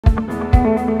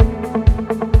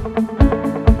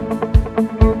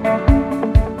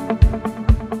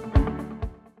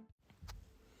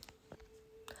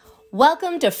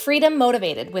Welcome to Freedom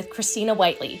Motivated with Christina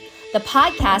Whiteley, the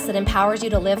podcast that empowers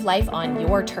you to live life on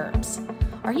your terms.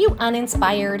 Are you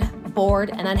uninspired,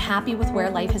 bored, and unhappy with where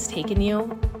life has taken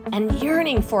you, and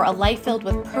yearning for a life filled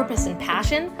with purpose and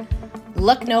passion?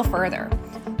 Look no further.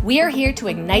 We are here to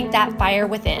ignite that fire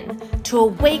within, to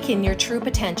awaken your true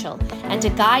potential, and to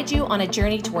guide you on a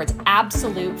journey towards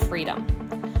absolute freedom.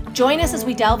 Join us as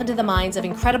we delve into the minds of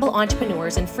incredible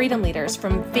entrepreneurs and freedom leaders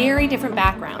from very different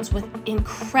backgrounds with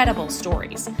incredible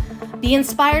stories. Be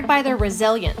inspired by their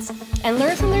resilience and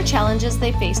learn from their challenges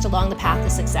they faced along the path to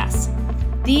success.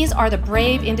 These are the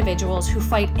brave individuals who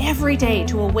fight every day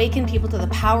to awaken people to the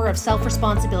power of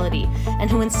self-responsibility and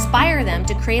who inspire them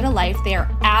to create a life they are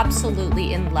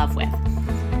absolutely in love with.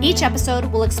 Each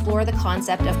episode will explore the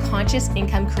concept of conscious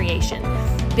income creation,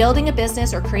 building a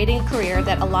business or creating a career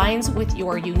that aligns with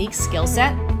your unique skill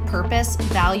set, purpose,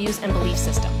 values, and belief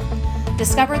system.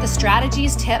 Discover the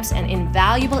strategies, tips, and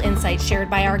invaluable insights shared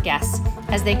by our guests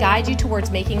as they guide you towards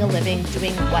making a living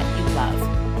doing what you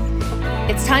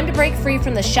love. It's time to break free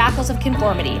from the shackles of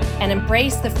conformity and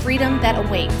embrace the freedom that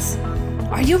awaits.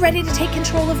 Are you ready to take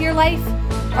control of your life?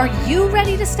 Are you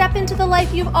ready to step into the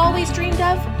life you've always dreamed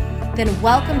of? Then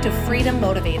welcome to Freedom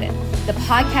Motivated, the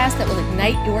podcast that will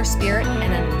ignite your spirit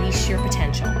and unleash your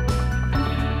potential.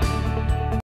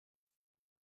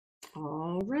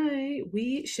 All right,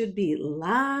 we should be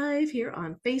live here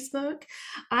on Facebook.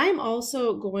 I'm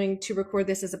also going to record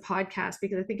this as a podcast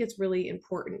because I think it's really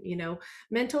important. You know,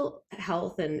 mental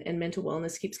health and mental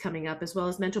wellness keeps coming up, as well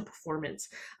as mental performance.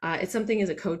 It's something as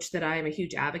a coach that I am a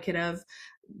huge advocate of,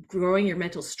 growing your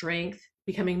mental strength,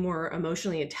 becoming more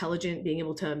emotionally intelligent, being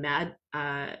able to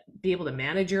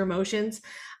manage your emotions.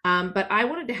 But I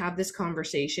wanted to have this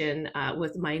conversation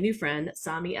with my new friend,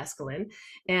 Sami Eskelin.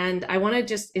 And I want to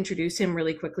just introduce him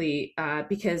really quickly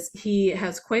because he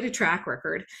has quite a track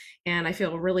record. And I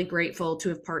feel really grateful to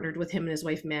have partnered with him and his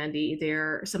wife, Mandy.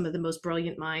 They're some of the most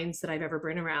brilliant minds that I've ever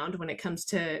been around when it comes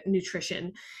to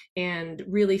nutrition and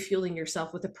really fueling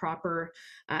yourself with the proper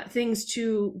things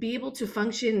to be able to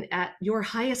function at your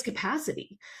highest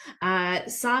capacity.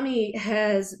 Sami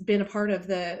has been a part of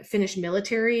the Finnish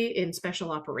military in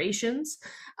special operations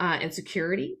and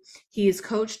security. He has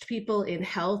coached people in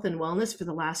health and wellness for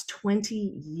the last 20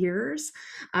 years.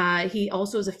 He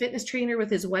also is a fitness trainer with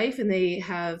his wife, and they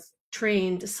have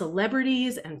trained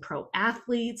celebrities and pro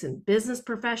athletes and business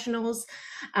professionals.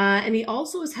 And he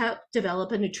also has helped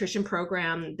develop a nutrition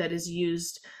program that is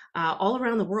used all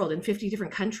around the world in 50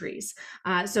 different countries.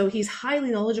 So he's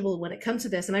highly knowledgeable when it comes to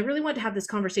this. And I really want to have this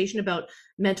conversation about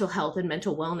mental health and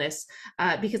mental wellness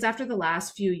because after the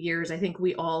last few years, I think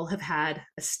we all have had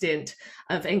a stint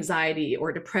of anxiety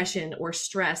or depression or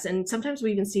stress. And sometimes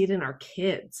we even see it in our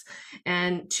kids.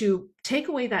 And to take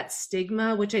away that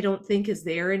stigma, which I don't think is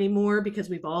there anymore because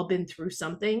we've all been through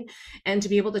something, and to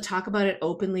be able to talk about it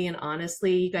openly and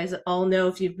honestly. You guys all know,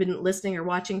 if you've been listening or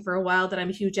watching for a while, that I'm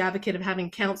a huge advocate of having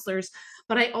counselors,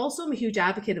 but I also am a huge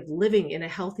advocate of living in a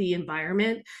healthy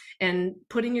environment and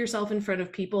putting yourself in front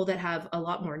of people that have a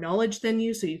lot more knowledge than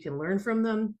you so you can learn from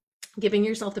them. Giving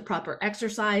yourself the proper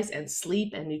exercise and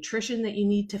sleep and nutrition that you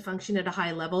need to function at a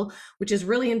high level, which is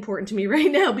really important to me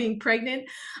right now, being pregnant.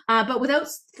 But without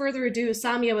further ado,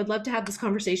 Sami, I would love to have this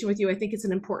conversation with you. I think it's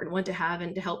an important one to have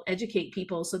and to help educate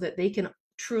people so that they can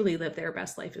truly live their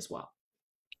best life as well.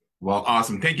 Well,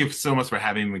 awesome. Thank you so much for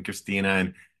having me,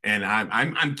 Christina. And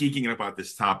I'm geeking about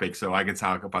this topic, so I can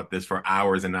talk about this for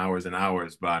hours and hours and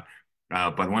hours. But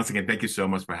once again, thank you so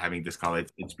much for having this call.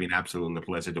 It's been absolutely a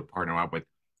pleasure to partner up with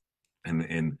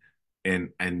and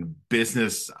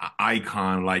business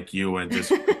icon like you, and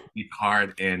just big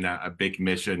heart and a big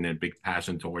mission and big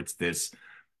passion towards this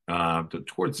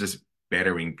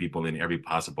bettering people in every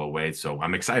possible way. So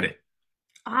I'm excited.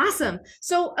 Awesome.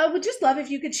 So I would just love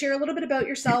if you could share a little bit about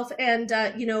yourself and,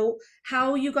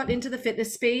 how you got into the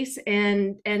fitness space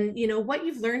and, what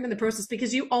you've learned in the process,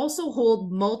 because you also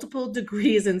hold multiple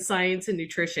degrees in science and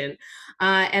nutrition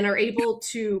and are able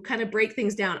to kind of break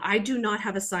things down. I do not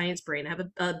have a science brain. I have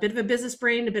a bit of a business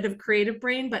brain, a bit of a creative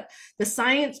brain, but the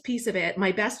science piece of it,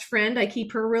 my best friend, I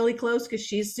keep her really close because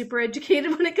she's super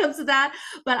educated when it comes to that.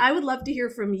 But I would love to hear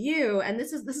from you. And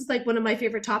this is like one of my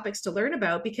favorite topics to learn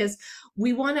about, because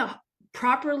we want to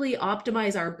properly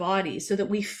optimize our body so that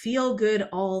we feel good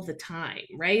all the time,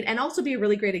 right? And also be a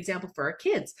really great example for our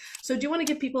kids. So do you want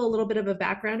to give people a little bit of a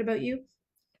background about you?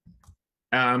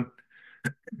 Yeah,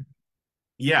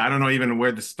 I don't know even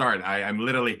where to start. I'm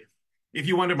literally, if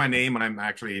you wonder my name, I'm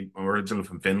actually originally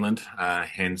from Finland.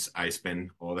 Hence, I spend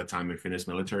all the time in Finnish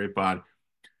military. But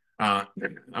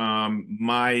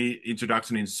my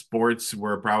introduction in sports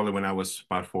were probably when I was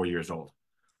about 4 years old.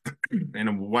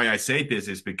 And why I say this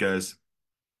is because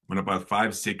when about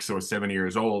 5, 6, or 7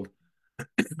 years old,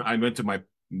 I went to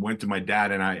my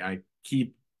dad, and I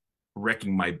keep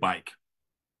wrecking my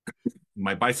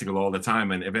bicycle all the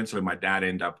time, and eventually my dad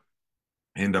end up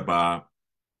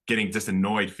getting just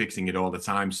annoyed fixing it all the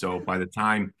time. So by the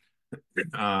time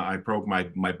I broke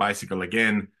my bicycle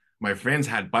again, my friends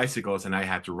had bicycles and I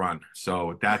had to run.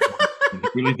 So that's when I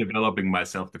was really developing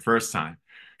myself the first time.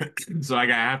 So I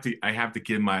have to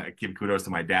give kudos to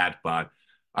my dad. But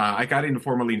I got into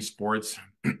formally in sports.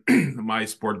 My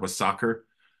sport was soccer.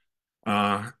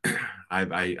 Uh,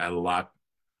 I a lot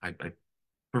I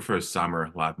prefer summer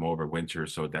a lot more over winter,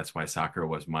 so that's why soccer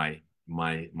was my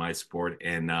sport.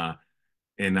 And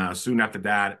soon after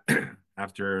that,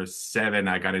 after 7,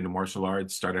 I got into martial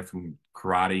arts. Started from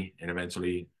karate and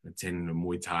eventually it's in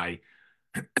Muay Thai.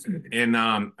 And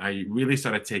I really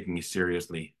started taking it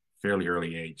seriously fairly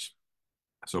early age.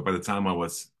 So by the time I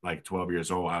was like 12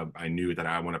 years old, I knew that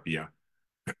I want to be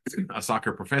a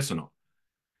soccer professional.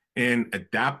 And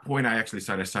at that point, I actually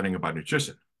started studying about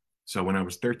nutrition. So when I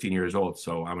was 13 years old,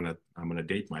 so I'm gonna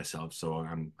date myself. So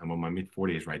I'm on my mid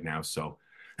 40s right now. So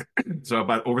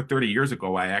about over 30 years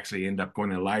ago, I actually ended up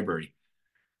going to the library,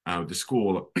 to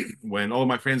school, when all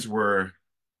my friends were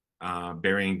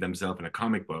burying themselves in the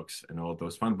comic books and all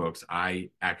those fun books.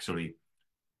 I actually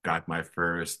got my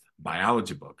first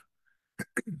biology book,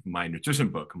 my nutrition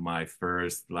book, my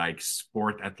first like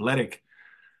sport athletic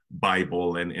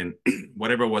Bible, and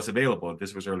whatever was available.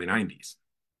 This was early 90s.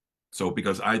 So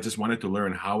because I just wanted to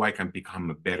learn how I can become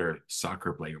a better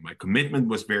soccer player, my commitment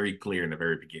was very clear in the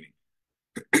very beginning.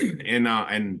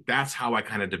 And that's how I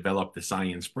kind of developed the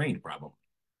science brain problem.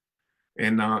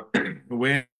 And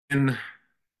when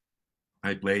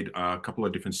I played a couple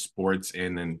of different sports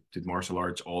and then did martial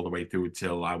arts all the way through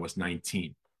till I was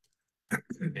 19.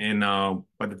 And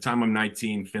by the time I'm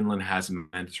 19, Finland has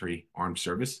mandatory armed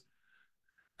service.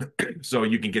 So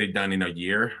you can get it done in a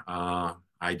year.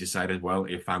 I decided, well,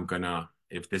 if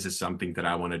this is something that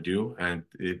I want to do and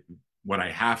what I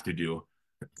have to do,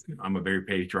 I'm a very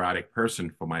patriotic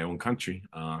person for my own country.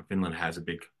 Finland has a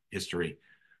big history,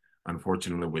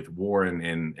 unfortunately, with war,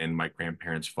 and my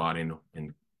grandparents fought in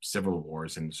several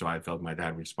wars. And so I felt my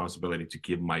dad responsibility to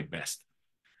give my best.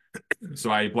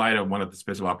 So I applied at one of the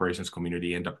special operations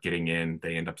community, end up getting in.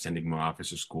 They end up sending me off to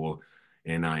school,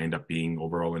 and I end up being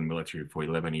overall in military for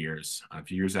 11 years, a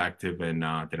few years active, and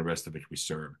then the rest of it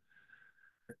reserve.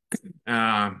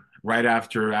 Uh, right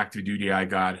after active duty, I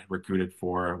got recruited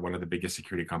for one of the biggest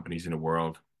security companies in the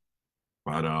world.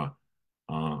 But I'm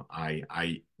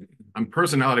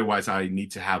personality wise, I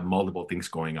need to have multiple things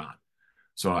going on.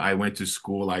 So I went to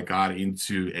school. I got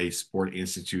into a sport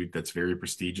institute that's very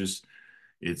prestigious.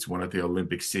 It's one of the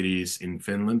Olympic cities in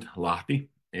Finland, Lahti,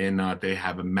 and they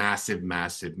have a massive,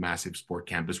 massive, massive sport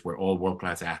campus where all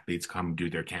world-class athletes come do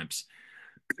their camps.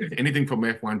 Anything from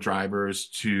F1 drivers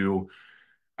to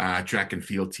track and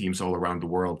field teams all around the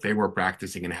world, they were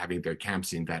practicing and having their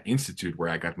camps in that institute where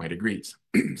I got my degrees.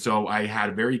 So I had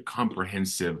a very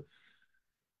comprehensive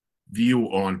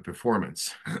view on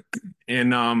performance.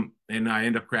 And I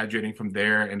ended up graduating from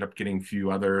there, ended up getting a few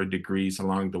other degrees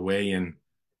along the way, and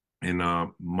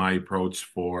my approach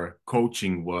for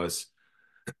coaching was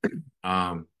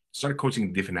started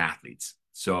coaching different athletes.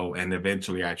 So, and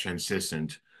eventually I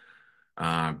transitioned,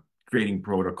 uh, creating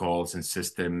protocols and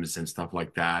systems and stuff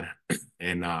like that.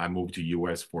 And I moved to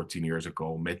US 14 years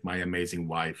ago, met my amazing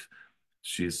wife.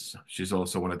 She's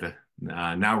also one of the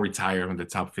now retired, one of the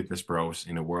top fitness pros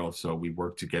in the world. So we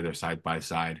work together side by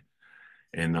side,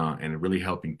 and really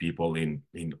helping people in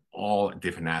all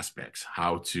different aspects,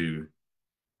 how to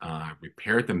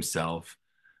repair themselves,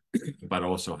 but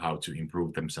also how to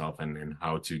improve themselves, and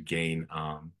how to gain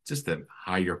just a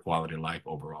higher quality life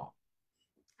overall.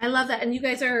 I love that. And you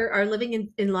guys are living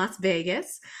in Las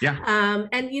Vegas. Yeah.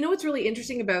 And you know what's really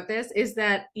interesting about this is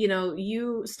that,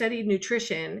 you studied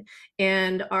nutrition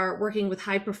and are working with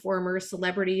high performers,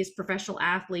 celebrities, professional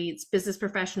athletes, business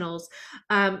professionals.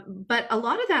 But a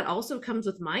lot of that also comes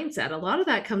with mindset. A lot of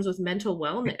that comes with mental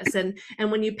wellness. And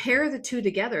when you pair the two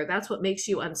together, that's what makes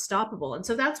you unstoppable. And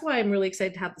so that's why I'm really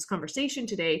excited to have this conversation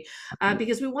today,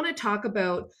 because we want to talk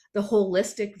about the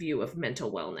holistic view of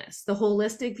mental wellness, the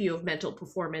holistic view of mental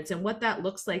performance, and what that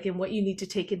looks like and what you need to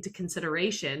take into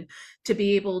consideration to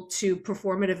be able to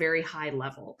perform at a very high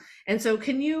level. And so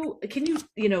can you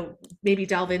maybe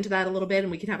delve into that a little bit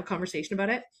and we can have a conversation about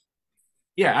it?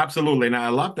 Yeah, absolutely. And I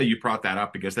love that you brought that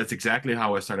up because that's exactly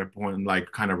how I started pointing,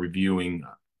 like kind of reviewing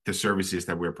the services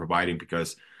that we're providing,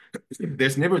 because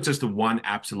there's never just a one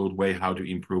absolute way how to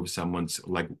improve someone's,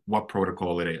 like what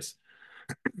protocol it is.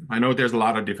 I know there's a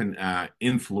lot of different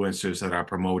influencers that are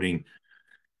promoting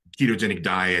ketogenic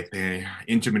diet,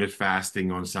 intermittent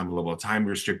fasting on some level, time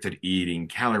restricted eating,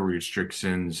 calorie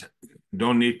restrictions,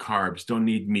 don't need carbs, don't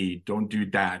need meat, don't do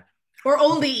that. Or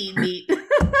only eat meat.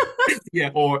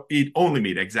 Yeah, or eat only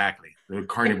meat, exactly. The Yeah,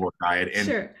 carnivore diet. And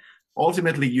sure.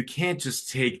 ultimately, you can't just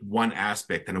take one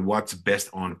aspect and what's best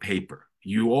on paper.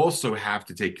 You also have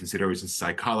to take consideration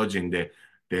psychology and the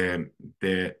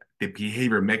the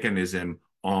behavior mechanism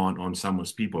on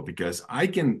someone's people because I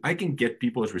can get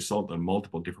people's result on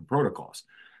multiple different protocols.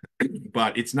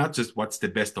 But it's not just what's the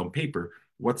best on paper,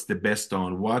 what's the best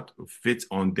on what fits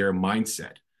on their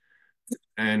mindset.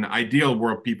 An ideal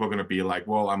world, people are going to be like,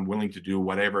 well, I'm willing to do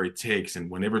whatever it takes. And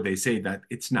whenever they say that,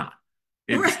 it's not.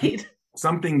 If Right.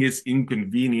 something is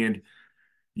inconvenient,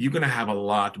 you're going to have a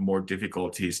lot more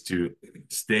difficulties to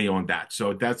stay on that.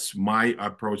 So that's my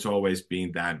approach always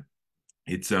being that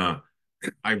it's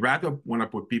I rather want to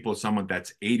put people someone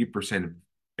that's 80%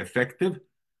 effective,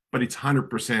 but it's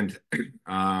 100%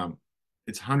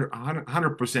 it's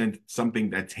 100%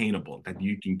 something attainable that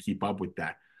you can keep up with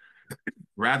that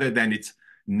rather than it's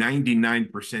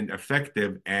 99%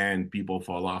 effective and people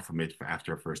fall off from it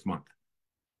after a first month.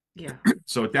 Yeah.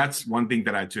 So that's one thing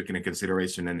that I took into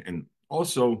consideration. And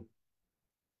also,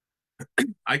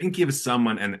 I can give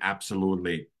someone an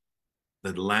absolutely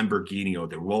the Lamborghini or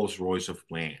the Rolls Royce of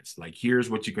plans. Like, here's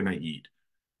what you're gonna eat.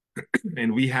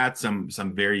 And we had some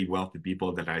very wealthy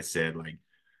people that I said, like,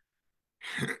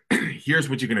 here's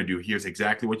what you're gonna do. Here's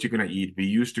exactly what you're gonna eat. We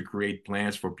used to create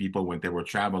plans for people when they were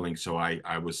traveling. So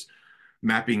I was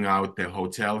mapping out the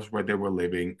hotels where they were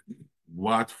living,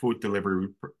 what food delivery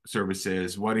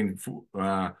services, what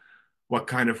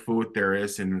kind of food there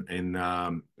is in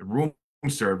room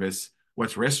service,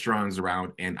 what's restaurants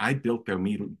around, and I built their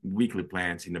weekly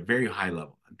plans in a very high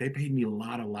level. They paid me a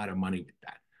lot of money with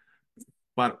that.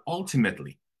 But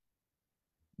ultimately,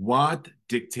 what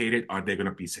dictated are they going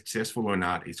to be successful or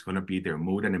not? It's going to be their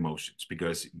mood and emotions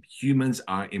because humans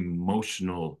are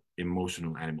emotional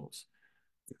animals.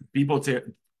 People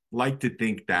like to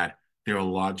think that they're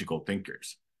logical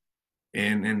thinkers,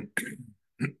 and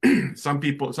some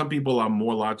people are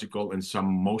more logical and some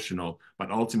emotional, but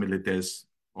ultimately there's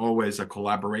always a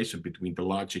collaboration between the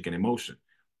logic and emotion.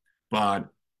 But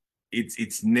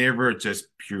it's never just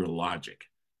pure logic.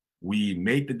 We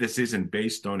make the decision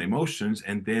based on emotions,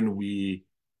 and then we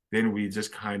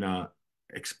just kind of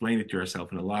explain it to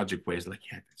ourselves in a logic way. It's like,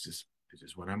 yeah, this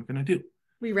is what I'm gonna do.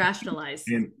 We rationalize.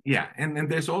 And yeah, and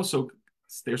there's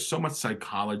so much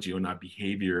psychology on our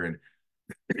behavior and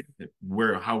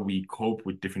where how we cope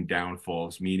with different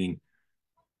downfalls. Meaning,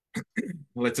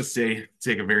 let's just say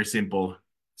take a very simple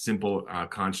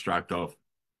construct of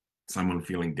someone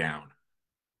feeling down,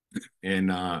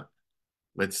 and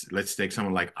let's take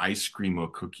someone like ice cream or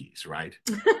cookies, right?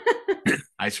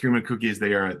 Ice cream and cookies,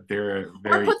 they're Or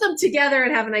very put them together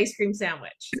and have an ice cream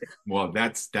sandwich. well.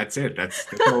 That's it. That's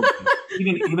all.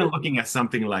 Even looking at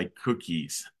something like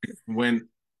cookies, when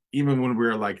even when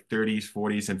we're like 30s,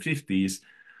 40s, and 50s,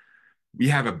 we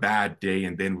have a bad day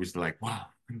and then we're like, wow,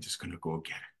 I'm just gonna go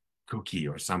get a cookie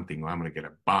or something, or I'm gonna get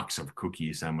a box of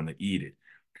cookies, I'm gonna eat it.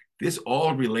 This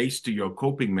all relates to your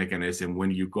coping mechanism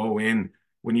when you go in,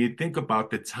 when you think about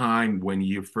the time when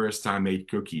you first time ate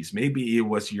cookies. Maybe it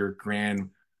was your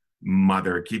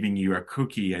grandmother giving you a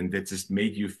cookie and that just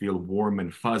made you feel warm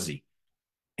and fuzzy.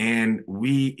 And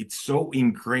it's so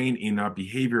ingrained in our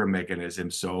behavior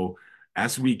mechanism. So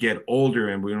as we get older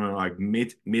and we're like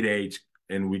mid age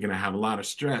and we're gonna have a lot of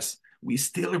stress, we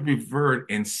still revert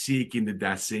and seek into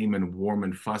that same and warm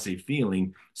and fuzzy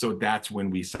feeling. So that's when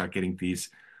we start getting these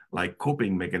like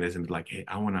coping mechanisms like, hey,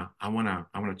 I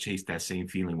wanna chase that same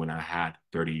feeling when I had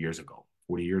 30 years ago,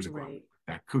 40 years ago, Right.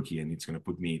 that cookie, and it's gonna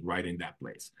put me right in that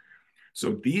place.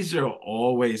 So these are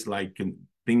always like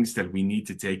things that we need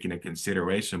to take into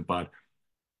consideration. But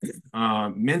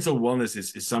mental wellness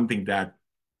is something that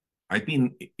I've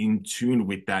been in tune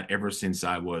with that ever since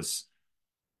I was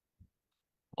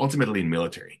ultimately in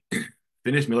military.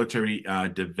 Finnish military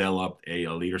developed a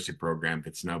leadership program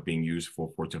that's now being used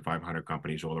for Fortune 500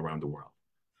 companies all around the world.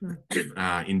 Hmm.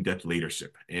 In-depth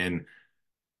leadership, and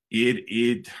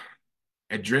it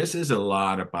addresses a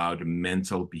lot about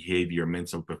mental behavior,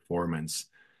 mental performance,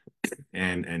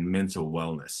 and mental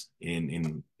wellness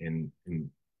in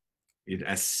it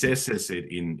assesses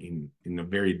it in a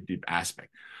very deep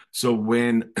aspect. So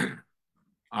when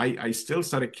I still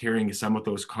started carrying some of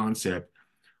those concepts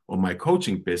on my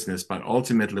coaching business, but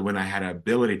ultimately when I had an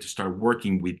ability to start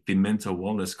working with the mental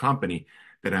wellness company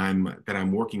that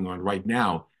I'm working on right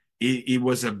now, it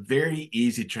was a very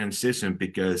easy transition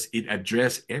because it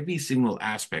addressed every single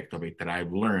aspect of it that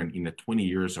I've learned in the 20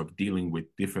 years of dealing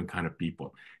with different kind of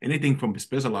people. Anything from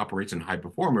special operation high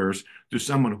performers to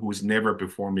someone who's never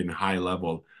performed in high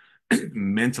level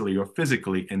mentally or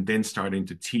physically, and then starting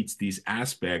to teach these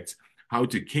aspects, how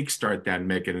to kickstart that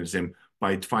mechanism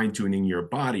by fine-tuning your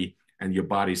body and your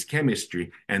body's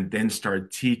chemistry, and then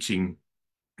start teaching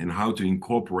and how to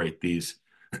incorporate these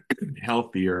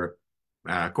healthier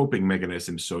coping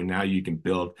mechanisms. So now you can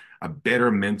build a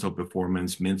better mental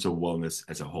performance, mental wellness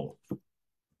as a whole.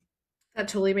 That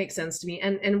totally makes sense to me.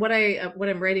 And what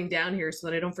I'm writing down here so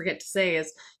that I don't forget to say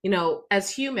is, as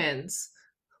humans,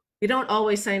 we don't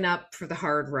always sign up for the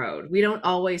hard road. We don't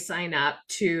always sign up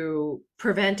to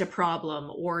prevent a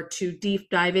problem or to deep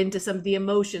dive into some of the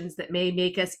emotions that may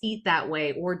make us eat that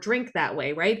way or drink that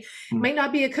way, right? It might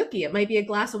not be a cookie, it might be a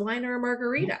glass of wine or a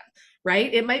margarita,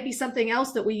 right? It might be something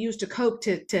else that we use to cope,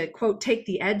 to quote, take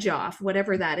the edge off,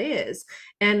 whatever that is.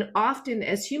 And often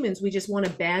as humans, we just want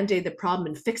to band-aid the problem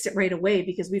and fix it right away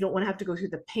because we don't want to have to go through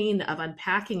the pain of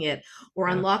unpacking it or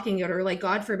Yeah. unlocking it. Or like,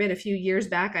 God forbid, a few years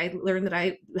back, I learned that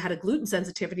I had a gluten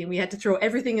sensitivity and we had to throw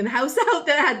everything in the house out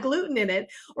that had gluten in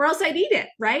it, or else I'd eat it,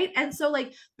 right? And so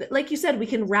like you said, we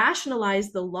can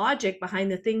rationalize the logic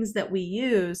behind the things that we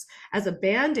use as a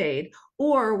band-aid,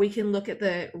 or we can look at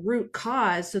the root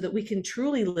cause so that we can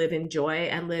truly live in joy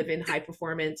and live in high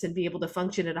performance and be able to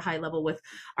function at a high level with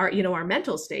our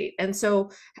mental state. And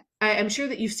so I'm sure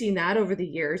that you've seen that over the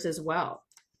years as well.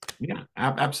 Yeah,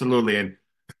 absolutely. And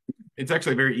it's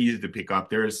actually very easy to pick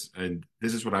up. And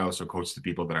this is what I also coach the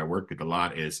people that I work with a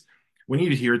lot is when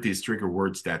you hear these trigger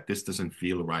words that this doesn't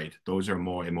feel right, those are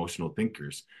more emotional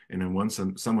thinkers. And then once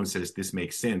someone says this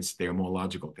makes sense, they're more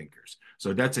logical thinkers.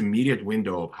 So that's immediate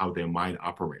window of how their mind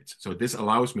operates. So this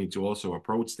allows me to also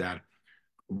approach that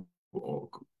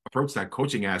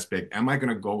coaching aspect. Am I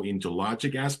going to go into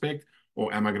logic aspect,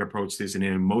 or am I going to approach this in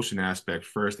an emotion aspect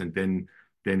first and then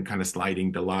kind of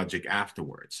sliding the logic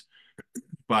afterwards?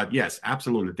 But yes,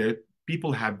 absolutely.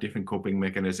 People have different coping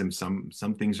mechanisms.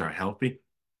 Some things are healthy.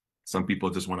 Some people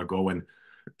just want to go and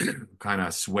kind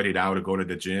of sweat it out or go to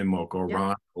the gym or go Yep.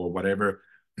 run or whatever.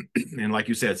 And like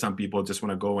you said, some people just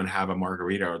want to go and have a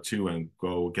margarita or two and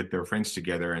go get their friends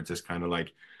together and just kind of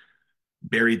like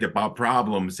bury the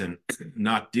problems and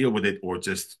not deal with it, or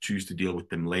just choose to deal with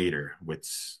them later,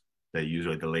 which that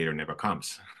usually the later never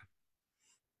comes.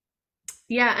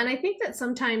 Yeah, and I think that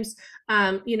sometimes,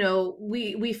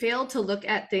 we fail to look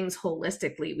at things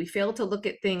holistically. We fail to look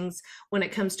at things when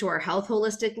it comes to our health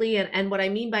holistically, and what I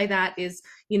mean by that is,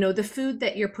 the food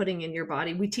that you're putting in your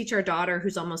body. We teach our daughter,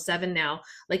 who's almost 7 now,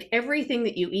 like everything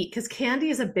that you eat, because candy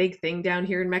is a big thing down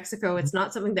here in Mexico. It's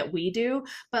not something that we do,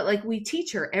 but like we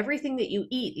teach her everything that you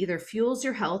eat either fuels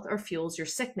your health or fuels your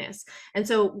sickness. And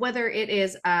so whether it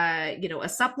is, a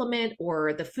supplement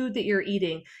or the food that you're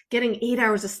eating, getting 8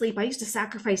 hours of sleep. I used to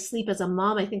sacrifice sleep as a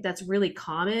mom. I think that's really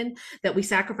common that we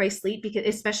sacrifice sleep because,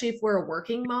 especially if we're a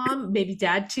working mom, maybe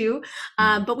dad too.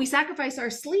 But we sacrifice our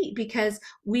sleep because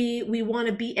we want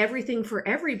to be everything for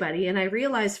everybody. And I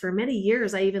realized for many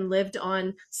years I even lived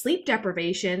on sleep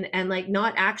deprivation and like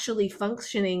not actually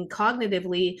functioning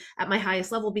cognitively at my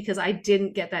highest level because I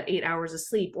didn't get that 8 hours of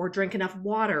sleep or drink enough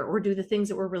water or do the things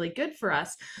that were really good for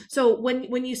us. So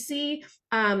when you see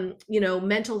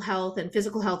mental health and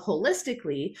physical health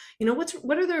holistically,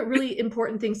 what are the really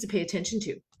important things to pay attention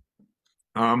to?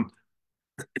 Um,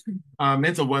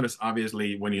 Mental wellness,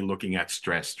 obviously, when you're looking at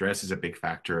stress is a big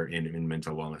factor in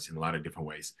mental wellness in a lot of different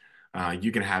ways.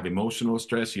 You can have emotional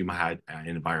stress, you might have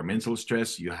environmental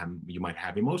stress, you might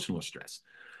have emotional stress.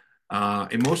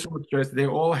 Emotional stress, they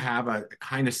all have a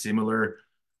kind of similar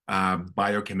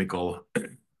biochemical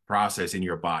process in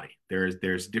your body.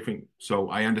 There's different, so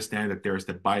I understand that there's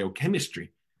the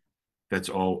biochemistry that's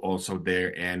all also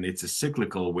there, and it's a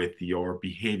cyclical with your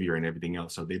behavior and everything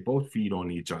else. So they both feed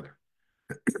on each other.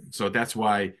 So that's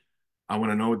why I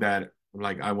want to know that,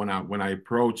 like, when I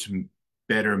approach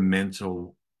better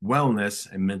mental wellness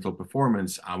and mental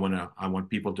performance, I want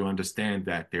people to understand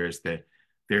that there's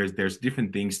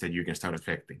different things that you can start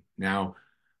affecting. Now,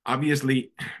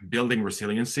 obviously, building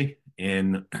resiliency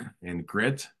and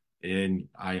grit, and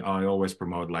I always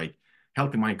promote like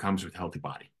healthy mind comes with healthy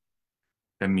body.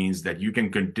 That means that you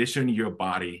can condition your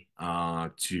body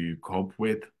to cope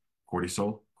with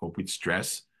cortisol, cope with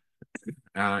stress,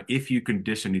 if you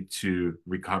condition it to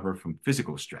recover from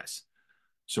physical stress.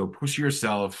 So push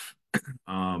yourself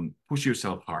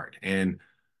hard. And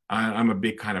I'm a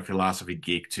big kind of philosophy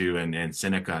geek too, and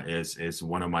Seneca is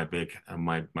one of my big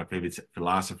my favorite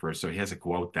philosophers. So he has a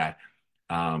quote that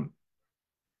um,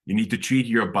 you need to treat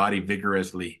your body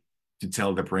vigorously to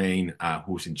tell the brain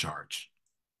who's in charge.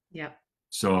 Yeah.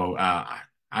 So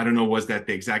I don't know was that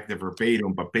the exact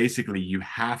verbatim, but basically you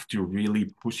have to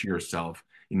really push yourself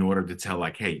in order to tell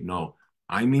like, hey, no,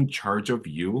 I'm in charge of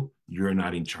you. You're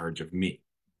not in charge of me.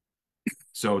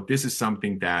 So this is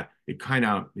something that it kind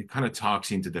of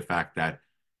talks into the fact that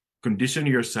condition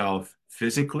yourself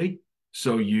physically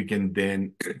so you can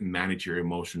then manage your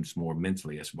emotions more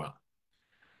mentally as well.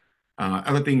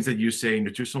 Other things that you say,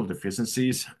 nutritional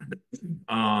deficiencies,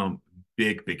 um,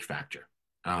 big factor.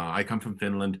 I come from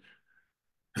Finland.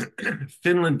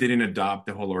 Finland didn't adopt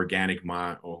the whole organic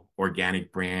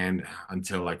brand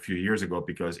until like a few years ago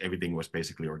because everything was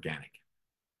basically organic.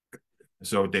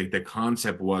 So the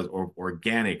concept was or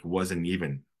organic wasn't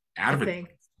even A advertised.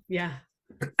 thing. Yeah.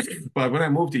 But when I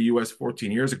moved to US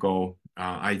 14 years ago,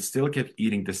 I still kept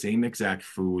eating the same exact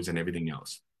foods and everything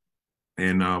else.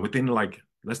 And within like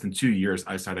less than 2 years,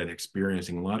 I started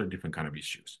experiencing a lot of different kind of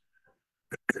issues.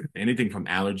 Anything from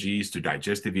allergies to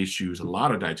digestive issues, a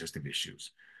lot of digestive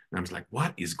issues. And I was like,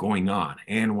 what is going on?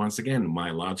 And once again,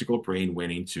 my logical brain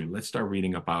went into let's start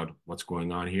reading about what's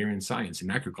going on here in science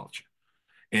and agriculture.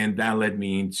 And that led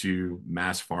me into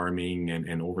mass farming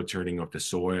and overturning of the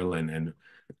soil. And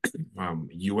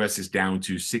US is down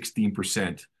to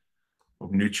 16%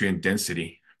 of nutrient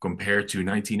density compared to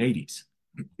 1980s.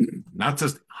 Not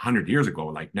just 100 years ago,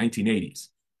 like 1980s.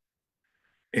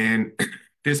 And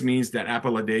this means that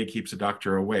apple a day keeps a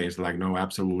doctor away. It's like, no,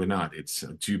 absolutely not. It's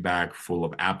a two bag full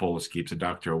of apples keeps a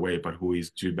doctor away, but who eats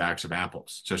two bags of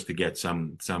apples just to get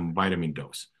some vitamin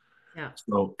dose? Yeah.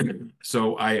 So,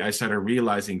 so I started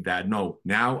realizing that no,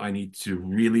 now I need to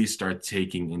really start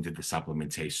taking into the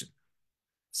supplementation.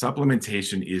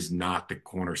 Supplementation is not the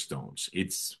cornerstones.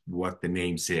 It's what the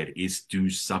name said, is to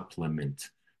supplement,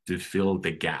 to fill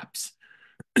the gaps.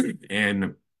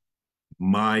 And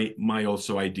my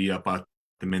also idea about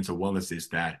the mental wellness is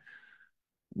that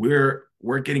we're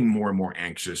getting more and more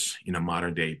anxious in a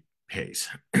modern day pace.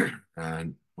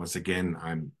 And once again,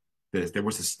 there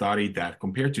was a study that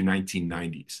compared to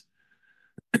 1990s,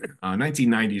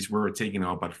 1990s we were taking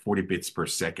out about 40 bits per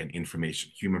second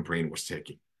information human brain was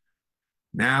taking.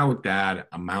 Now that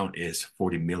amount is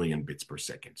 40 million bits per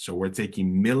second. So we're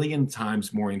taking million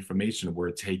times more information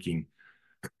we're taking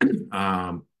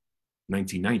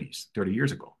 1990s, 30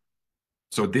 years ago.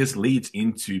 So this leads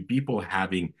into people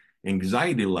having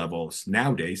anxiety levels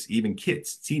nowadays, even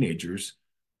kids, teenagers,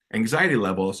 anxiety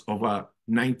levels of a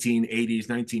 1980s,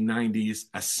 1990s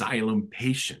asylum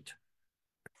patient.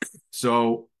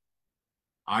 So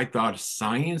I thought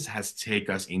science has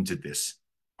taken us into this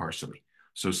partially.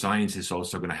 So science is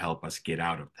also going to help us get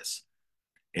out of this.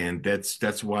 And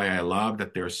that's why I love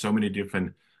that there are so many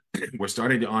different we're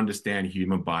starting to understand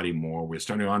human body more. We're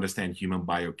starting to understand human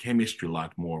biochemistry a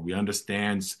lot more. We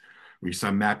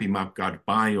start mapping up gut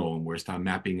biome. We start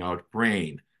mapping out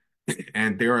brain.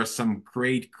 And there are some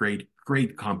great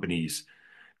companies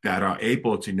that are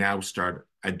able to now start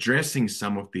addressing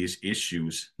some of these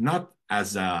issues, not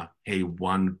as a, hey,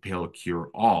 one pill cure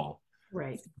all,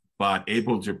 Right. but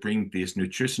able to bring these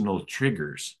nutritional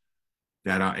triggers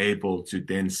that are able to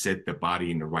then set the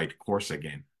body in the right course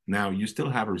again. Now, you still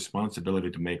have a responsibility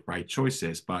to make right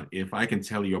choices, but if I can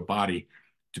tell your body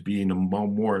to be in a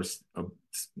more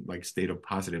like state of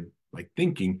positive like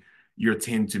thinking, you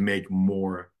tend to make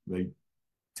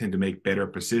better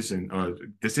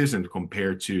decisions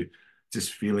compared to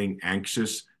just feeling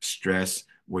anxious, stress,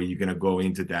 where you're gonna go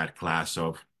into that class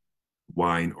of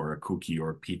wine or a cookie or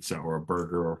a pizza or a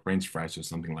burger or French fries or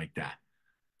something like that.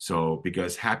 So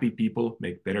because happy people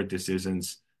make better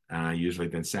decisions usually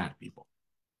than sad people.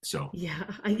 So Yeah,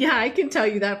 yeah, I can tell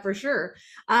you that for sure.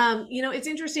 It's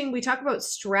interesting. We talk about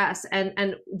stress,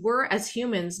 and we're as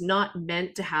humans not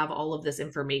meant to have all of this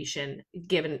information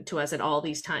given to us at all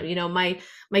these times.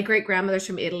 My great grandmother's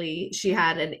from Italy. She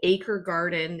had an acre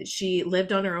garden. She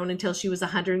lived on her own until she was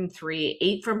 103.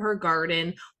 Ate from her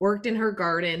garden, worked in her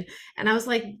garden, and I was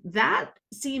like, that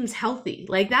seems healthy.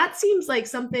 Like that seems like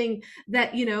something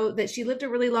that that she lived a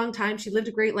really long time. She lived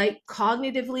a great life.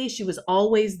 Cognitively, she was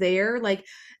always there. Like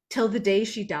till the day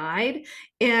she died.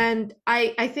 And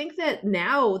I think that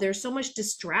now there's so much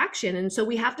distraction. And so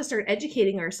we have to start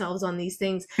educating ourselves on these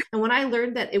things. And when I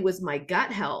learned that it was my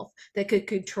gut health that could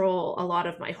control a lot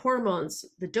of my hormones,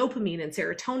 the dopamine and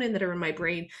serotonin that are in my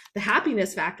brain, the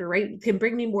happiness factor, right, can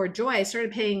bring me more joy. I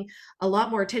started paying a lot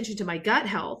more attention to my gut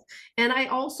health. And I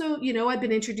also, I've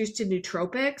been introduced to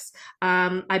nootropics.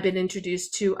 I've been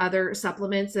introduced to other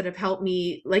supplements that have helped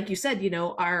me, like you said,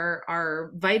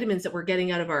 our vitamins that we're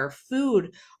getting out of our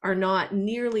food are not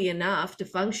nearly enough to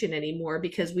function anymore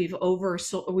because we've over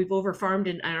farmed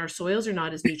and our soils are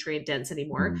not as nutrient dense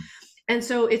anymore. mm, And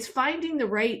so it's finding the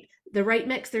right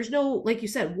mix. There's no, like you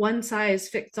said, one size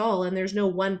fits all, and there's no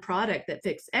one product that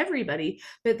fits everybody,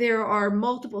 but there are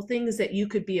multiple things that you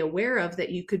could be aware of that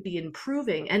you could be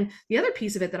improving. And the other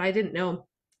piece of it that I didn't know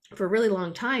for a really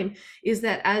long time is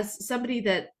that as somebody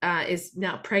that is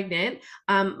now pregnant,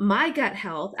 my gut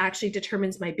health actually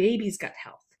determines my baby's gut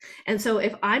health. And so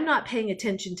if I'm not paying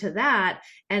attention to that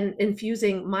and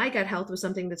infusing my gut health with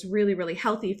something that's really, really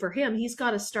healthy for him, he's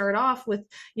got to start off with,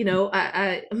 not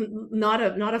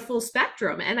a full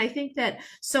spectrum. And I think that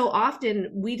so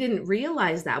often we didn't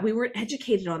realize that. We weren't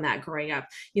educated on that growing up.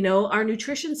 Our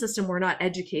nutrition system we're not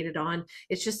educated on.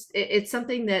 It's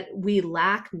something that we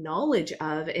lack knowledge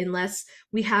of unless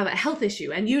we have a health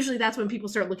issue. And usually that's when people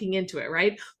start looking into it,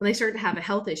 right? When they start to have a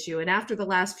health issue. And after the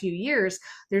last few years,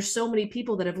 there's so many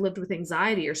people that have lived with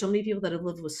anxiety, or so many people that have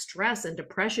lived with stress and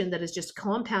depression that is just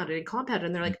compounded and compounded,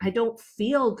 and they're like, I don't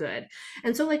feel good.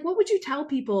 And so, like, what would you tell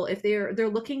people if they're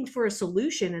looking for a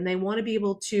solution and they want to be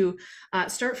able to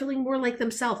start feeling more like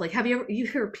themselves? Like, you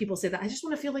hear people say that, I just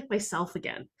want to feel like myself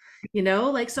again,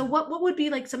 like, so what would be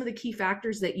like some of the key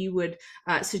factors that you would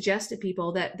suggest to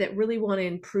people that really want to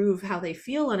improve how they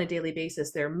feel on a daily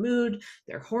basis, their mood,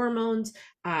 their hormones,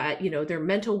 their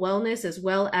mental wellness, as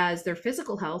well as their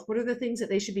physical health? What are the things that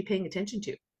they should be paying attention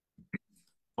to?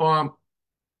 Um,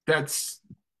 that's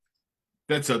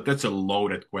that's a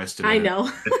loaded question, I and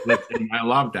know. and I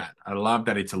love that. I love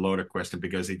that it's a loaded question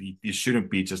because it shouldn't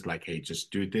be just like, hey,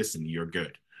 just do this and you're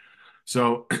good.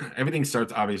 So everything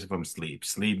starts obviously from sleep.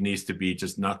 Sleep needs to be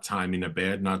just not time in a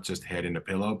bed, not just head in a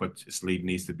pillow, but sleep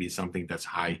needs to be something that's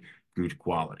high, good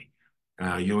quality.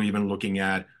 You're even looking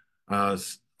at a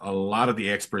lot of the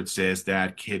experts says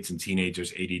that kids and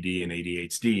teenagers, ADD and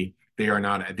ADHD,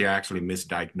 they're actually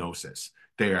misdiagnoses.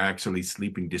 They are actually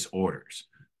sleeping disorders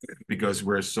because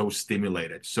we're so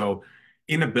stimulated. So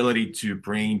inability to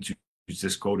brain to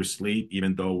just go to sleep,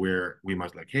 even though we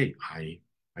must like, hey,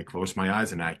 I close my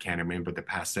eyes and I can't remember the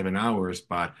past 7 hours.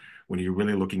 But when you're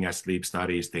really looking at sleep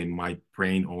studies, my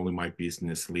brain only might be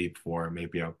in sleep for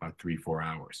maybe about 3, 4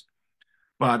 hours.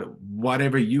 But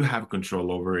whatever you have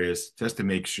control over is just to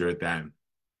make sure that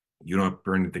you don't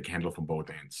burn the candle from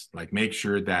both ends. Like make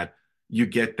sure that you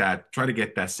try to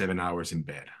get that 7 hours in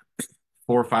bed.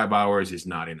 4 or 5 hours is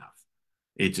not enough.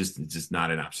 It's just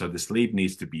not enough. So the sleep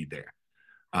needs to be there.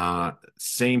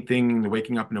 Same thing,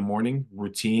 waking up in the morning,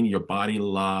 routine. Your body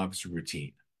loves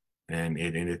routine. And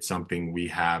it's something we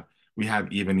have. We have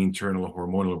even internal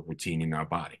hormonal routine in our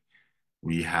body.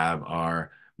 We have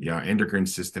our endocrine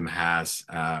system has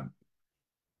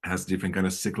different kind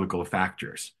of cyclical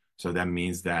factors. So that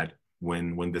means that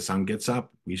when the sun gets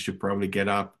up, we should probably get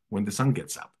up when the sun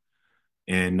gets up.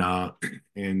 And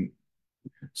and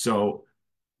so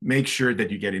make sure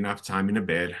that you get enough time in the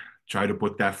bed. Try to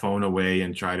put that phone away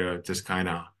and try to just kind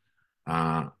of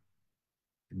uh,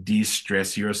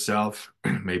 de-stress yourself.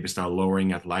 Maybe start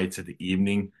lowering at lights at the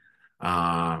evening.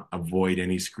 Avoid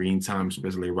any screen time,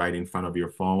 especially right in front of your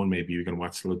phone. Maybe you can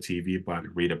watch a little TV, but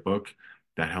read a book.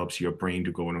 That helps your brain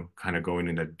to go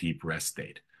in a deep rest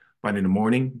state. But in the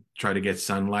morning, try to get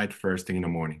sunlight first thing in the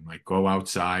morning. Like go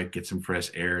outside, get some fresh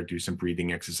air, do some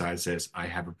breathing exercises. I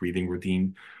have a breathing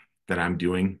routine that I'm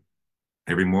doing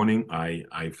every morning.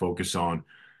 I focus on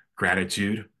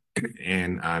gratitude,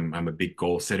 and I'm a big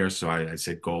goal setter, so I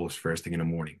set goals first thing in the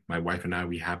morning. My wife and I,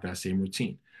 we have that same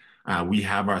routine. We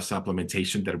have our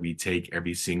supplementation that we take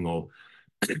every single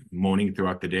morning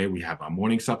throughout the day. We have our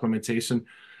morning supplementation,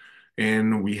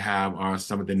 and we have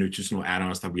some of the nutritional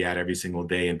add-ons that we add every single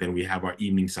day, and then we have our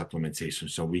evening supplementation,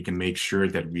 so we can make sure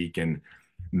that we can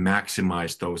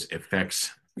maximize those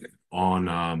effects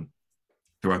on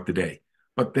throughout the day.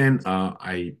 But then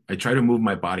I try to move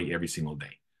my body every single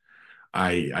day.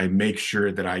 I make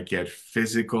sure that I get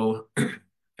physical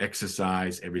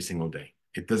exercise every single day.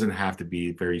 It doesn't have to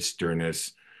be very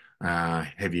strenuous,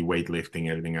 heavy weightlifting,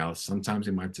 everything else. Sometimes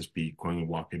it might just be going and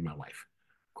walking with my wife,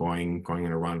 going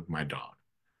and around with my dog,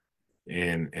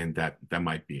 and that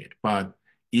might be it. But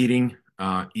eating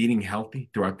healthy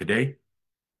throughout the day.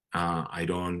 I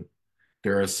don't.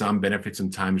 There are some benefits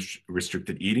in time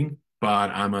restricted eating, but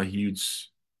I'm a huge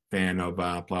fan of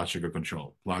blood sugar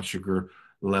control. Blood sugar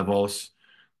levels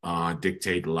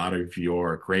dictate a lot of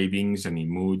your cravings and your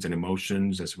moods and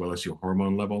emotions, as well as your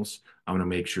hormone levels. I want to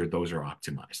make sure those are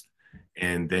optimized.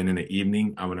 And then in the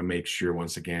evening, I want to make sure,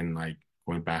 once again, like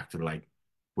going back to like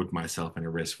put myself in a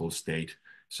restful state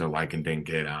so I can then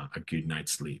get a good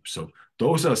night's sleep. So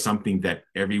those are something that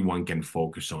everyone can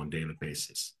focus on daily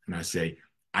basis. And I say,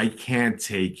 I can't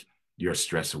take your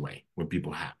stress away when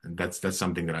people have. And that's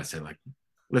something that I say, like,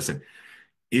 listen,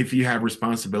 if you have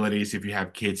responsibilities, if you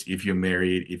have kids, if you're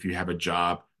married, if you have a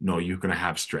job, no, you're going to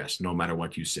have stress no matter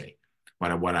what you say.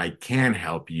 But what I can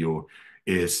help you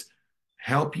is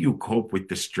help you cope with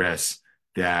the stress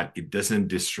that it doesn't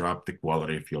disrupt the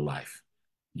quality of your life.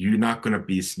 You're not going to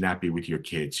be snappy with your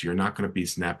kids. You're not going to be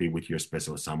snappy with your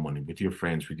special someone, with your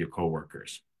friends, with your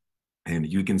coworkers. And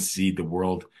you can see the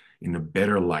world in a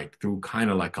better light through kind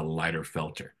of like a lighter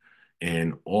filter.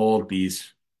 And all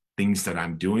these things that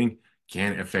I'm doing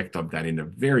can affect of that in a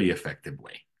very effective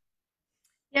way.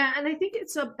 Yeah, and I think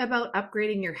it's about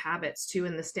upgrading your habits too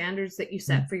and the standards that you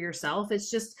set for yourself. It's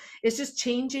just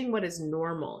changing what is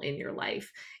normal in your life.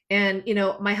 And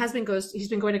my husband he's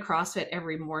been going to CrossFit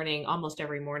every morning, almost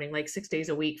every morning, like 6 days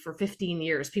a week for 15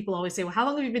 years. People always say, "Well, how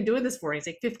long have you been doing this for?" And he's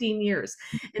like, 15 years.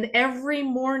 And every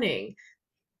morning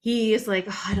he is like,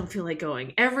 "Oh, I don't feel like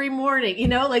going," every morning,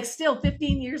 like still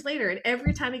 15 years later. And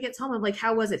every time he gets home, I'm like,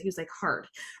 "How was it?" He was like, "Hard."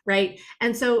 Right.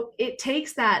 And so it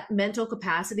takes that mental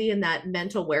capacity and that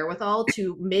mental wherewithal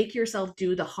to make yourself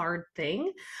do the hard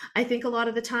thing. I think a lot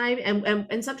of the time,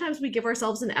 and sometimes we give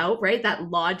ourselves an out, right? That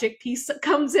logic piece that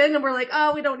comes in and we're like,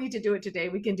 "Oh, we don't need to do it today.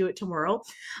 We can do it tomorrow."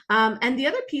 And the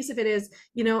other piece of it is,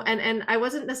 and I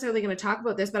wasn't necessarily going to talk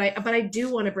about this, but I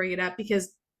do want to bring it up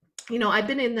because I've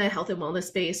been in the health and wellness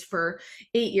space for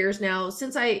 8 years now.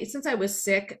 Since I was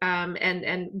sick,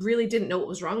 and really didn't know what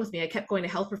was wrong with me. I kept going to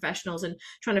health professionals and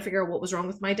trying to figure out what was wrong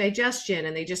with my digestion,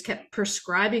 and they just kept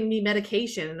prescribing me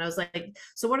medication. And I was like,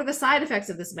 "So what are the side effects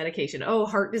of this medication?" "Oh,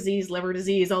 heart disease, liver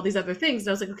disease, all these other things." And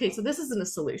I was like, "Okay, so this isn't a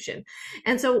solution."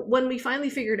 And so when we finally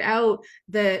figured out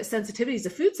the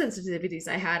food sensitivities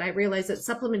I had, I realized that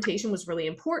supplementation was really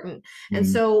important. And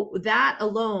Mm, so that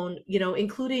alone,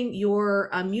 including your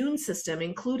immune system,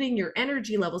 including your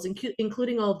energy levels,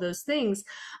 including all of those things,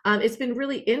 it's been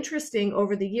really interesting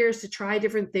over the years to try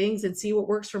different things and see what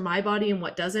works for my body and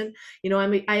what doesn't.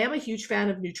 I am a huge fan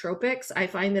of nootropics. I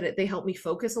find that they help me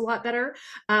focus a lot better.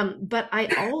 But I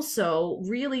also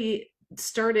really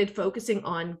started focusing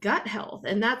on gut health,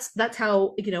 and that's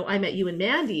how I met you and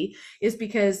Mandy, is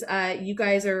because you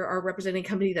guys are representing a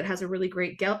company that has a really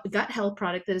great gut health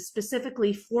product that is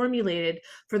specifically formulated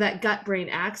for that gut brain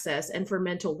access and for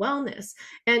mental wellness.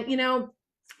 And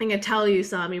I'm going to tell you,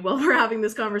 Sami, while we're having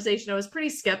this conversation, I was pretty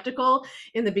skeptical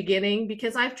in the beginning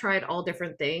because I've tried all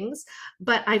different things,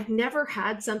 but I've never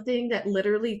had something that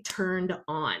literally turned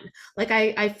on. Like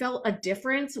I felt a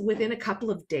difference within a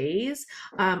couple of days.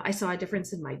 I saw a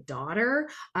difference in my daughter.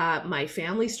 My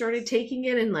family started taking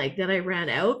it, and like then I ran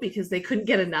out because they couldn't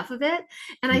get enough of it.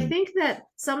 And I mm. think that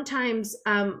sometimes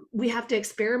we have to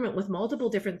experiment with multiple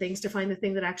different things to find the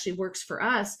thing that actually works for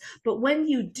us. But when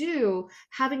you do,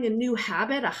 having a new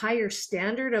habit, a higher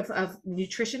standard of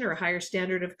nutrition, or a higher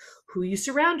standard of who you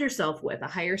surround yourself with, a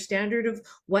higher standard of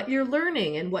what you're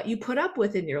learning and what you put up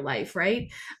with in your life,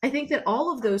 right? I think that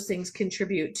all of those things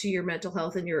contribute to your mental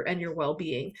health and your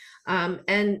well-being.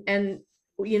 And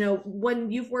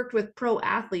when you've worked with pro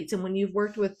athletes and when you've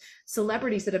worked with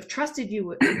celebrities that have trusted you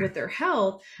with their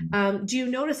health, do you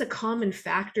notice a common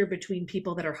factor between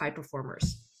people that are high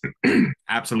performers?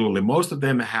 Absolutely. Most of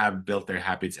them have built their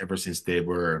habits ever since they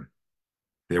were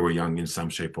young in some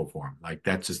shape or form. Like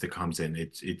that just it comes in.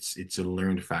 It's a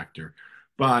learned factor.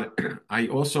 But I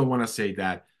also want to say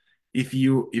that if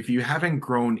you haven't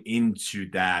grown into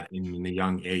that in a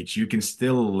young age, you can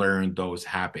still learn those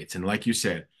habits. And like you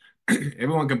said,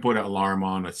 everyone can put an alarm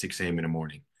on at 6 a.m. in the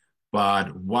morning.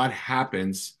 But what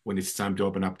happens when it's time to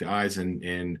open up the eyes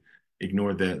and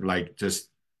ignore the like just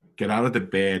get out of the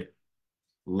bed,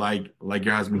 like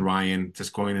your husband Ryan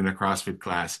just going in a CrossFit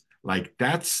class, like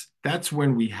that's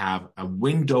when we have a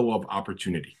window of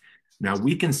opportunity. Now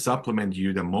we can supplement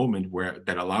you the moment where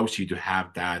that allows you to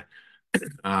have that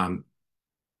um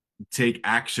take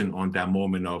action on that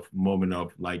moment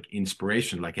of like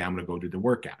inspiration, like, hey, I'm gonna go do the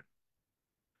workout.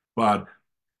 But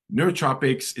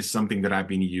neurotropics is something that I've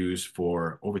been used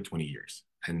for over 20 years.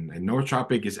 And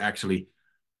neurotropic is actually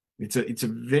it's a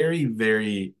very,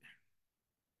 very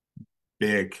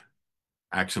big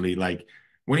actually like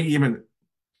when you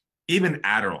even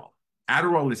Adderall.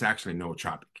 Adderall is actually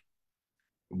nootropic.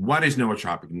 What is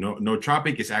nootropic? No,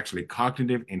 nootropic is actually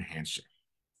cognitive enhancer.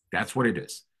 That's what it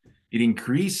is. It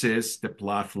increases the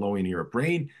blood flow in your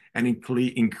brain and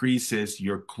increases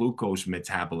your glucose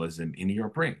metabolism in your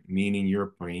brain, meaning your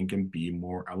brain can be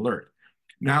more alert.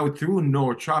 Now, through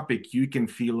nootropic, you can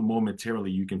feel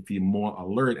momentarily, you can feel more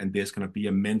alert, and there's going to be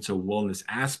a mental wellness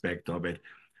aspect of it,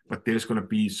 but there's going to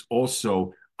be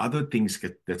also other things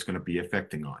that's going to be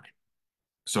affecting on it.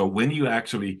 So when you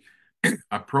actually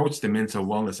approach the mental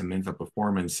wellness and mental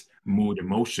performance, mood,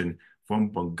 emotion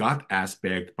from a gut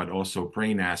aspect, but also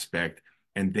brain aspect,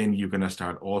 And then you're going to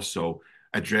start also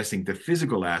addressing the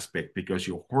physical aspect because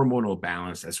your hormonal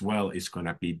balance as well is going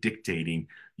to be dictating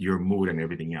your mood and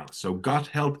everything else. So gut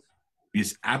health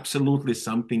is absolutely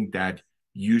something that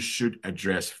you should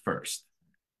address first.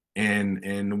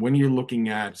 And when you're looking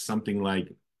at something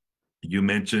like you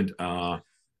mentioned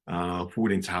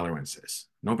food intolerances.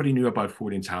 Nobody knew about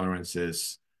food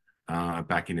intolerances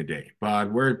back in the day,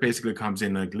 but where it basically comes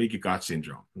in like leaky gut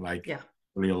syndrome. Like Yeah.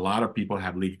 really a lot of people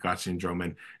have leaky gut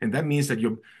syndrome, and that means that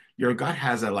your gut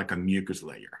has a like a mucus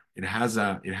layer. It has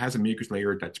a mucus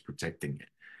layer that's protecting it.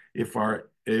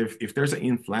 If there's an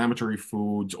inflammatory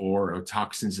foods or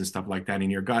toxins and stuff like that in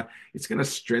your gut, it's gonna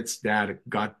stretch that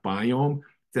gut biome.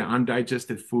 The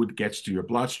undigested food gets to your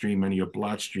bloodstream, and your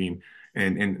bloodstream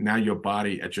and now your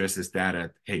body addresses that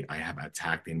at, hey, I have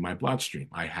attacked in my bloodstream.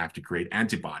 I have to create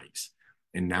antibodies.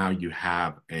 And now you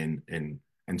have an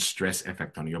stress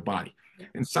effect on your body. Yeah.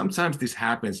 And sometimes this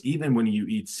happens even when you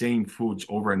eat same foods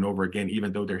over and over again,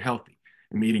 even though they're healthy.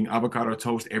 I'm eating avocado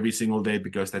toast every single day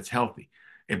because that's healthy.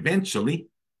 Eventually,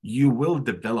 you will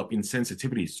develop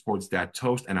insensitivities towards that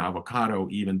toast and avocado,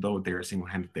 even though they're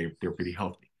single-handed, they're pretty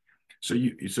healthy. So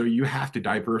you have to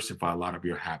diversify a lot of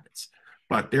your habits.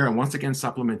 But there are once again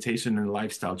supplementation and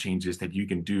lifestyle changes that you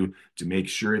can do to make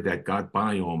sure that gut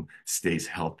biome stays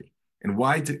healthy. And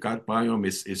why the gut biome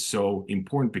is so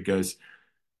important because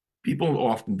people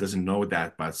often doesn't know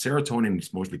that, but serotonin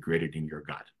is mostly created in your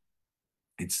gut.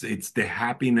 It's the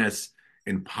happiness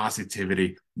and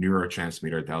positivity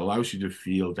neurotransmitter that allows you to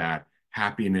feel that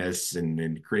happiness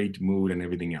and great mood and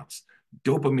everything else.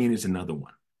 Dopamine is another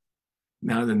one.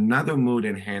 Now, another mood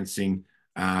enhancing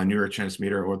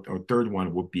neurotransmitter or third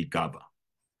one would be GABA,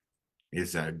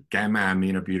 is a gamma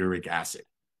aminobutyric acid.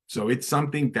 So it's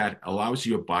something that allows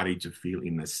your body to feel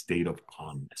in a state of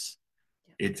calmness.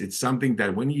 It's something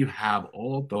that when you have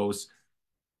all those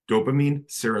dopamine,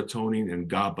 serotonin, and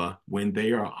GABA, when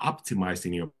they are optimized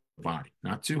in your body,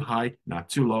 not too high, not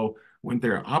too low, when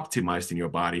they're optimized in your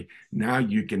body, now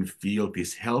you can feel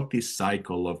this healthy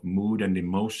cycle of mood and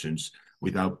emotions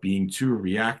without being too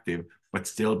reactive, but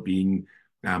still being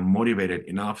motivated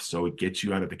enough so it gets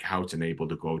you out of the couch and able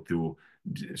to go through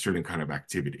certain kind of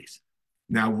activities.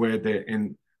 Now,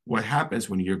 and what happens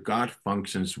when your gut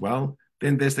functions well,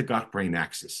 then there's the gut-brain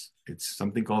axis. It's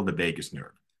something called the vagus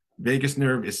nerve. Vagus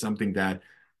nerve is something that,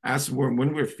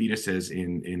 when we're fetuses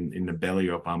in the belly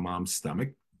of our mom's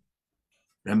stomach,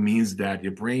 that means that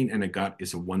your brain and the gut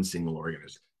is a one single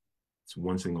organism. It's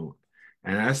one single one.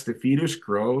 And as the fetus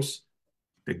grows,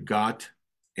 the gut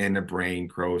and the brain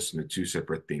grows into two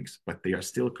separate things, but they are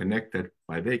still connected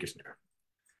by vagus nerve.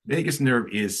 Vagus nerve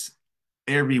is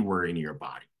everywhere in your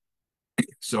body.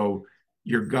 So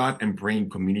your gut and brain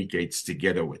communicates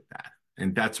together with that.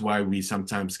 And that's why we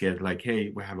sometimes get like,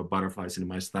 hey, we have a butterflies in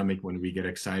my stomach when we get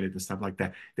excited and stuff like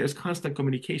that. There's constant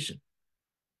communication.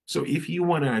 So if you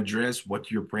want to address what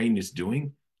your brain is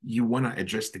doing, you want to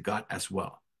address the gut as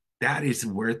well. That is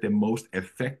where the most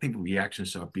effective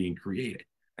reactions are being created.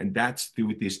 And that's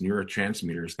through these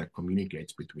neurotransmitters that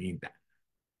communicates between that.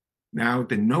 Now,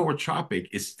 the nootropic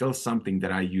is still something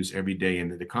that I use every day.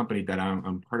 And the company that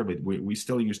I'm part of it, we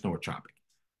still use nootropic.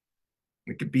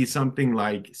 It could be something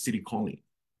like citicoline.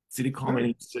 Sure.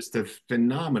 Citicoline is just a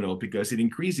phenomenal because it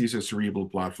increases your cerebral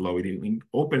blood flow. It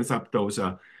opens up those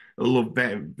little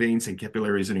veins and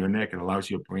capillaries in your neck and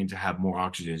allows your brain to have more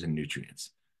oxygen and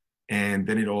nutrients. And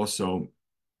then it also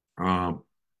um,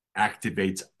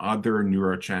 activates other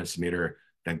neurotransmitter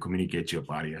that communicate to your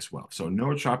body as well. So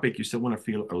nootropic, you still want to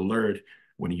feel alert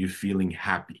when you're feeling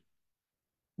happy.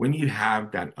 When you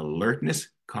have that alertness,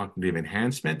 cognitive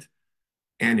enhancement,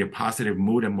 and your positive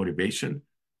mood and motivation,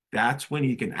 that's when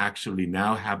you can actually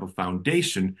now have a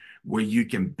foundation where you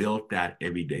can build that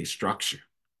everyday structure.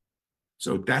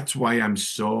 So that's why I'm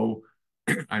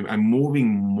moving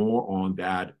more on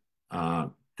that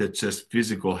just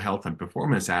physical health and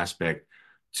performance aspect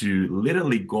to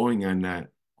literally going on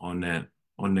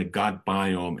the gut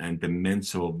biome and the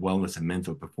mental wellness and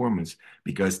mental performance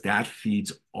because that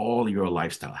feeds all your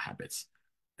lifestyle habits.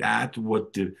 That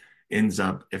what ends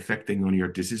up affecting on your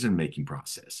decision making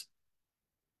process.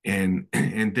 And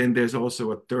then there's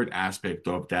also a third aspect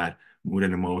of that mood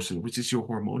and emotion, which is your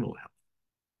hormonal health.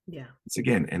 Yeah. It's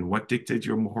again, and what dictates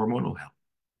your hormonal health?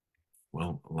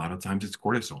 Well, a lot of times it's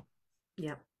cortisol.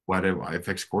 Yeah. What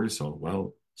affects cortisol?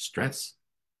 Well, stress.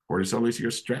 Cortisol is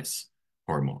your stress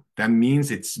hormone. That means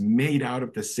it's made out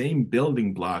of the same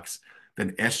building blocks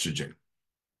than estrogen,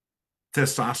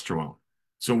 testosterone.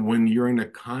 So when you're in a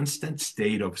constant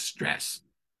state of stress,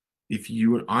 if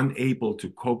you're unable to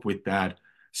cope with that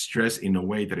stress in a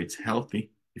way that it's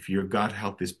healthy, If your gut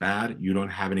health is bad, you don't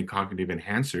have any cognitive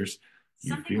enhancers,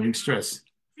 you're feeling stressed.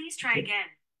 Please try again.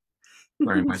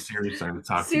 Sorry, my Siri's trying to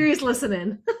talk to me. Serious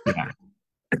listening. Yeah.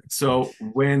 So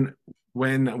when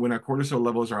our cortisol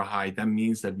levels are high, that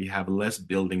means that we have less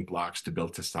building blocks to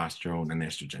build testosterone and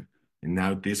estrogen. And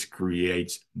now this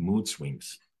creates mood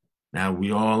swings. Now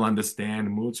we all understand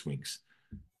mood swings.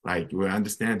 Like we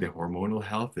understand the hormonal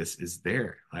health is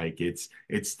there. Like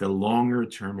it's the longer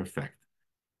term effect.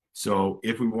 So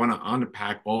if we want to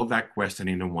unpack all that question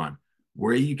into one,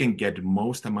 where you can get the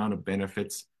most amount of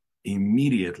benefits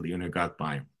immediately on your gut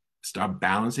biome, start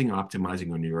balancing, optimizing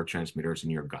your neurotransmitters in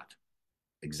your gut,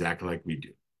 exactly like we do.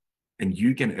 And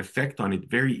you can affect on it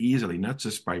very easily, not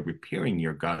just by repairing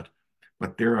your gut,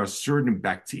 but there are certain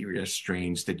bacteria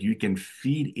strains that you can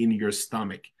feed in your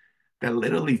stomach that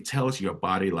literally tells your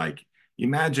body, like,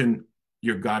 imagine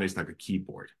your gut is like a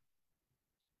keyboard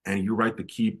and you write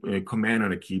the command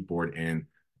on a keyboard and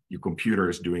your computer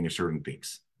is doing a certain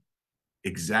things.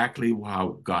 Exactly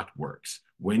how gut works.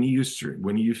 When you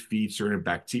feed certain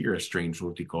bacteria strains,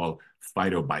 what we call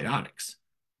phytobiotics,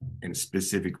 and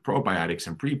specific probiotics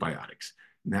and prebiotics,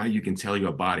 now you can tell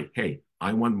your body, hey,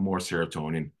 I want more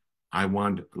serotonin, I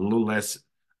want a little less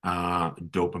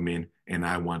dopamine, and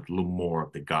I want a little more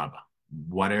of the GABA,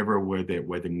 whatever where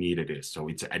the need it is. So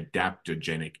it's an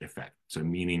adaptogenic effect. So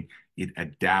meaning it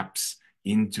adapts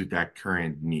into that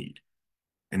current need.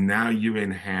 And now you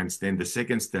enhance, then the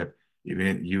second step,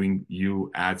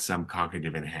 you add some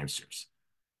cognitive enhancers.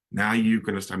 Now you're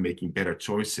going to start making better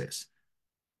choices.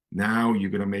 Now you're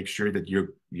going to make sure that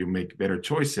you make better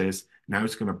choices. Now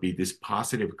it's going to be this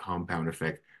positive compound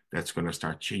effect that's going to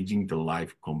start changing the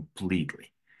life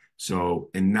completely.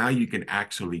 So, and now you can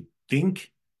actually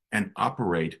think and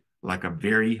operate like a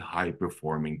very high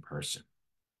performing person.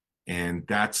 And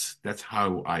that's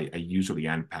how I usually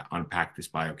unpack this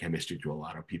biochemistry to a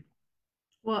lot of people.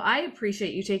 Well, I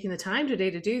appreciate you taking the time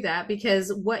today to do that,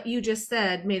 because what you just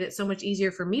said made it so much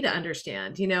easier for me to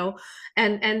understand,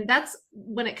 and that's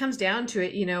when it comes down to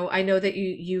it. I know that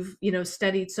you've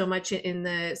studied so much in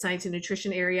the science and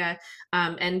nutrition area,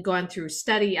 and gone through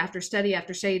study after study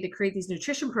after study to create these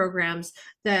nutrition programs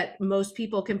that most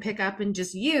people can pick up and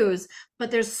just use. But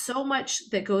there's so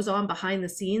much that goes on behind the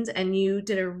scenes, and you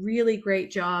did a really great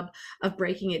job of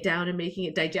breaking it down and making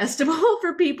it digestible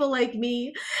for people like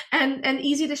me, and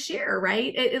easy to share,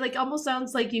 right? It like almost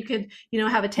sounds like you could,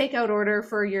 have a takeout order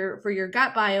for your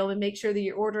gut biome and make sure that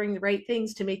you're ordering the right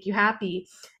things to make you happy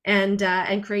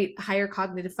and create higher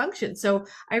cognitive function. So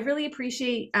I really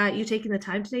appreciate you taking the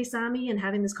time today, Sami, and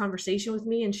having this conversation with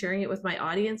me and sharing it with my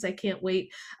audience. I can't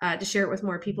wait to share it with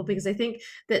more people, because I think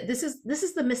that this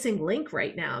is the missing link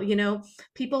right now.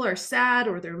 People are sad,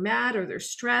 or they're mad, or they're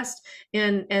stressed,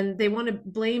 and they want to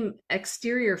blame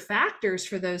exterior factors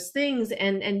for those things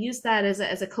and use that as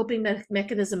a coping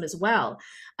mechanism as well.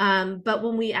 But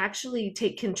when we actually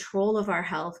take control of our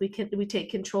health, we take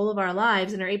control of our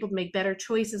lives and are able to make better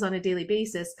choices on a daily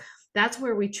basis. That's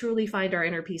where we truly find our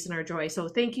inner peace and our joy. So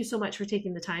thank you so much for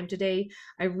taking the time today.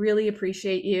 I really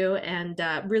appreciate you, and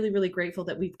really, really grateful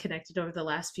that we've connected over the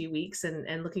last few weeks,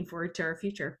 and looking forward to our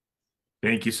future.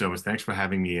 Thank you so much. Thanks for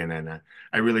having me. And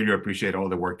I really do appreciate all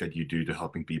the work that you do to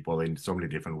helping people in so many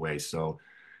different ways. So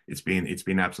it's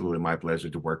been absolutely my pleasure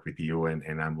to work with you.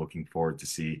 And I'm looking forward to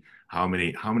see how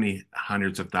many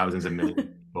hundreds of thousands and millions of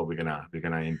people we're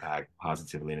gonna impact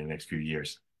positively in the next few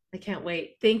years. I can't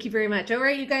wait. Thank you very much. All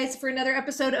right, you guys, for another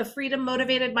episode of Freedom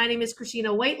Motivated. My name is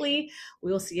Christina Whiteley.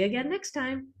 We will see you again next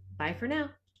time. Bye for now.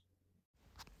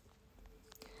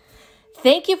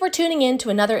 Thank you for tuning in to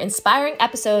another inspiring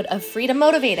episode of Freedom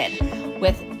Motivated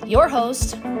with your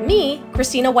host, me,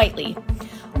 Christina Whiteley.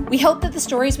 We hope that the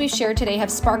stories we've shared today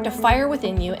have sparked a fire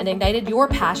within you and ignited your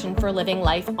passion for living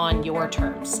life on your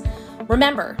terms.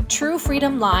 Remember, true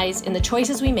freedom lies in the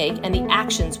choices we make and the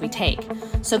actions we take.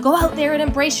 So go out there and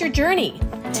embrace your journey.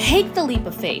 Take the leap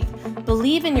of faith,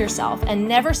 believe in yourself, and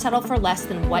never settle for less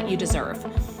than what you deserve.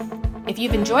 If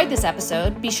you've enjoyed this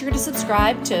episode, be sure to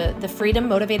subscribe to the Freedom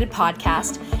Motivated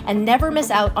podcast and never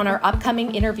miss out on our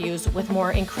upcoming interviews with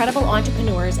more incredible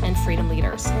entrepreneurs and freedom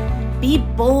leaders. Be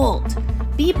bold,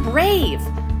 be brave,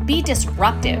 be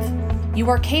disruptive. You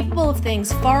are capable of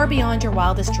things far beyond your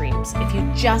wildest dreams if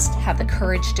you just have the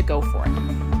courage to go for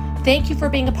it. Thank you for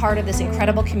being a part of this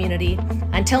incredible community.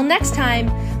 Until next time,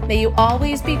 may you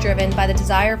always be driven by the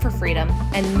desire for freedom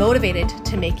and motivated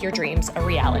to make your dreams a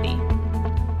reality.